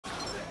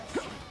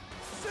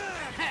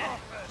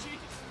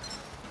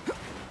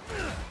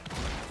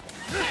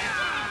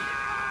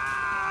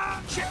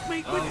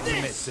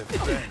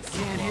Self-defense.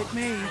 Can't hit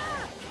me.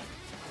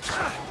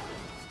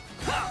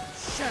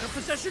 Shadow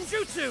Possession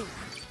Jutsu!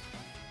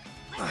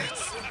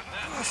 It's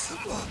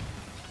impossible.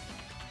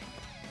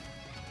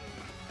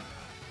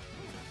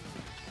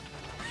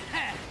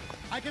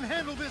 I can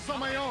handle this on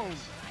my own.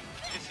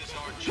 This is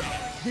our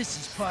chance. This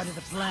is part of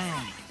the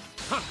plan.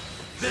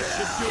 This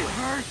should do It it.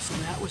 hurts.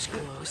 That was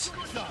close.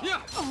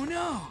 Yeah. Oh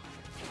no!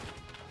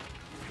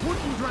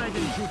 Wooden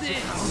Dragon Jutsu.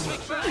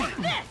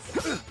 This!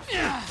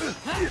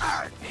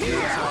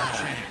 Here's our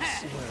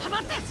chance. How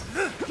about this?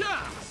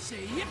 Yeah.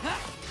 See? Leave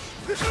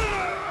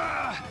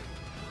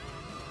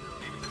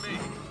it to me.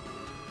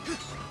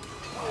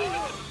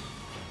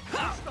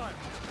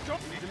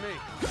 Jump to me.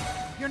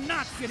 You're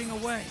not getting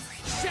away.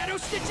 Shadow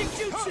Stitching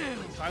Jutsu!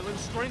 Silent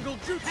Strangle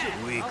Jutsu.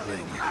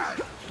 Weakling.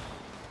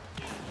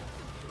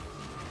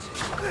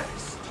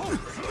 This.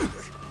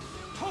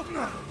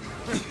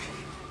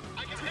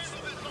 I can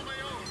handle this on my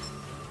own.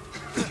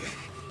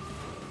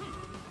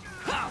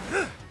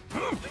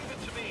 Leave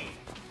it to me.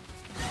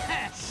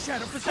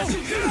 Shadow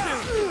Possession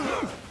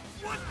Jutsu!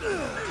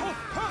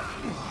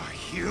 Oh,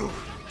 you.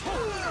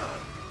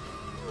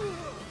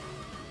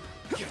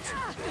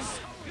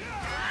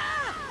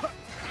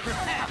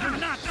 You're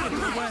not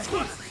getting away.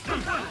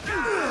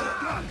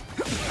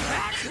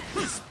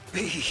 This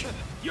be.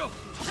 Yo.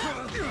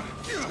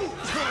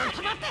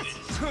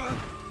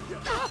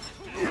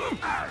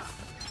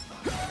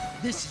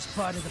 This is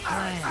part of the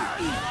plan.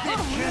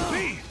 Can't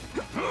be.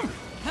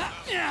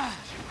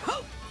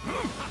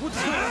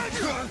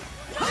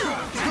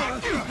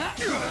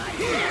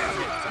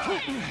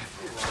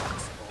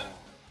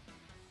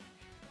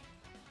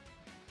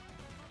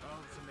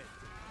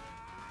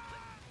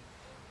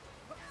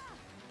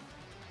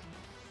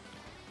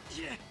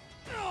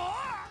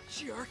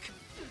 Jerk.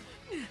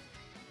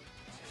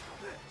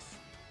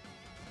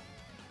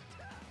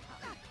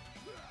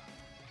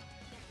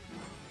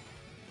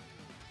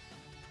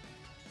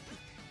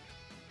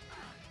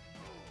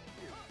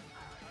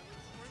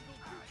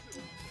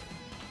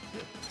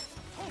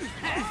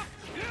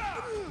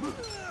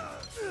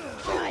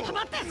 How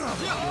about this?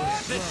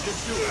 This should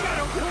do it.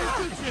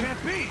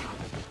 Can't be.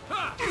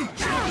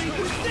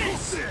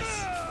 This!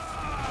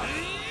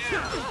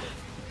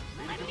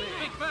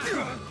 Big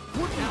bang.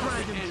 Wooden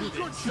Dragon Jutsu.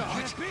 Good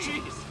shot.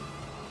 Jeez.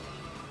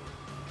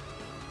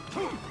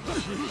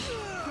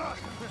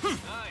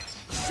 Nice.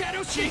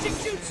 Shadow Changing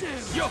Jutsu!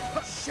 Yo.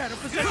 Shadow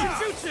Possession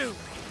Jutsu!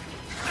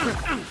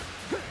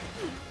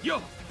 Yo.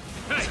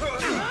 Hey.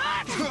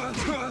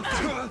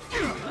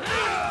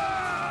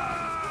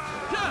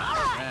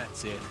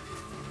 That's it.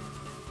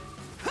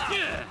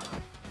 Yeah.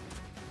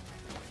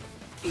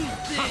 Eat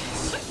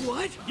this!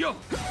 What? Yo.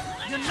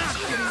 You're not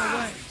getting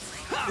away!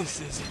 This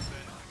is.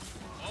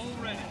 All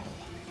ready.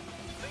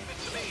 Leave it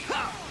to me.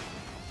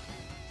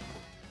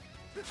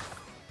 This.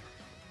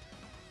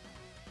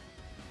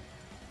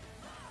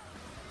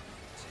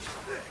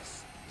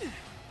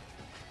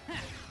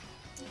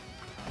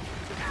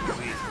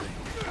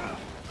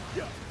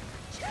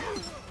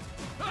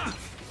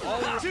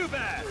 All too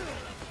bad.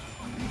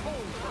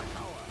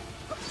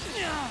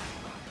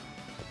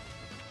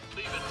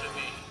 Leave it to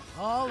me.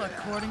 All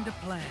according to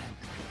plan.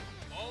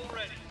 All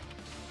ready.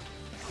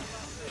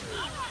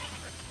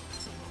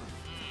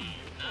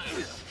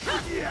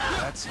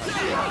 That's how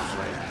you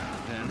play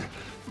then.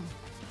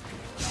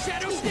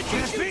 Shadow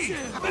Stitching Jutsu!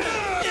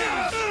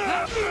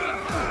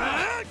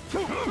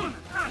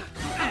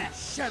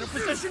 Shadow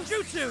Possession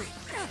Jutsu!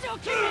 Still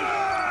kicking!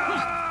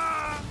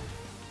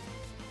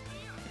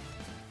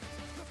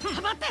 How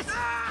about this?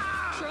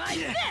 Try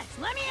this!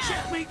 Let me out!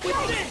 Checkmate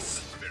with this!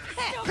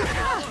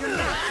 You're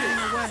not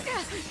getting away!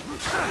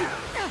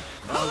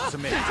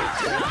 Ultimate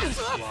defense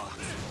block.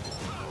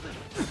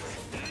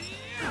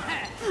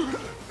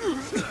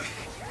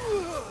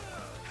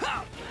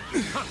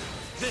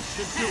 This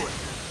should do it.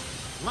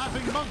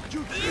 Laughing Monk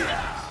Jutsu.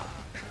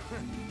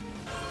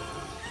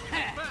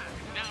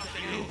 Now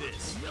they need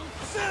this.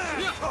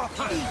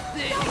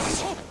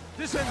 This!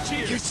 This ends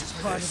here. This is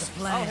part of the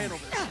plan. I'll handle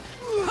this.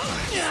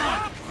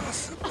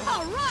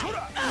 All right!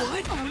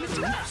 What? On the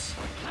tips!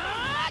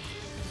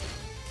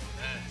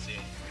 That's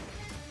it.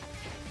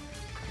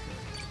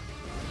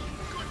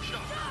 Good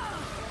shot.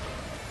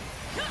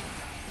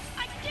 I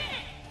did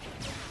it!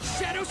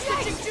 Shadow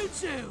Stitching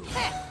Jutsu!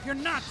 You're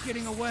not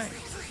getting away!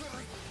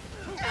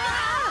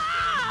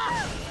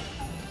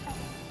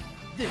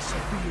 This'll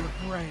be your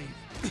grave.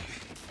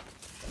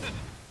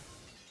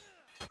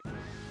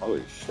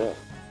 Holy shit,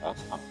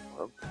 that's not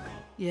broke.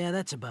 Yeah,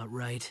 that's about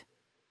right.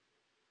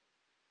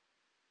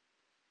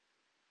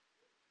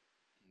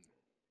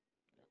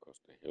 Yeah, of course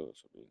the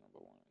healers will be number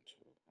 1 and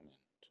 2. I mean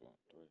 2 and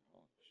 3.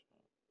 Holy shit.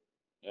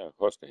 Yeah, of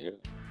course the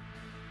healer.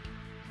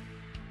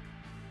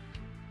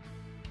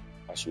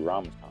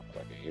 Hashirama's kind of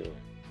like a healer.